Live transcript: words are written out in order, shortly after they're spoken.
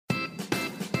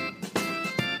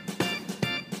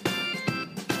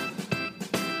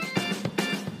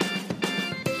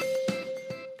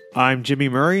I'm Jimmy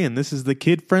Murray, and this is the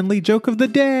kid-friendly joke of the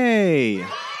day.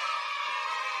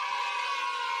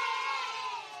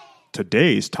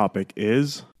 Today's topic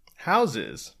is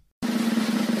houses.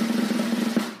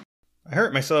 I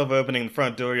hurt myself opening the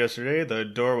front door yesterday. The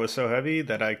door was so heavy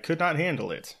that I could not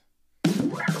handle it.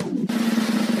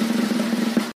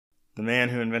 The man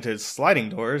who invented sliding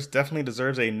doors definitely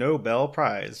deserves a Nobel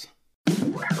Prize.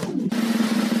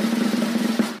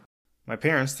 My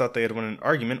parents thought they had won an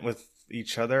argument with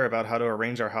each other about how to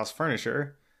arrange our house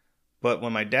furniture, but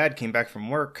when my dad came back from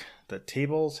work, the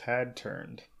tables had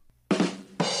turned.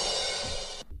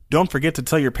 Don't forget to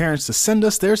tell your parents to send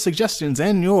us their suggestions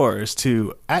and yours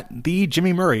to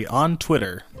 @TheJimmyMurray on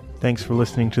Twitter. Thanks for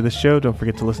listening to this show. Don't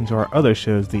forget to listen to our other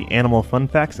shows, the Animal Fun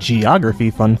Facts,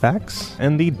 Geography Fun Facts,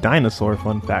 and the Dinosaur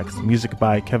Fun Facts. Music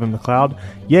by Kevin MacLeod.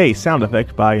 Yay! Sound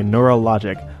effect by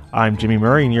Neurologic. I'm Jimmy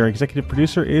Murray, and your executive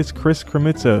producer is Chris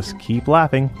Kremitzos. Keep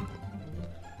laughing.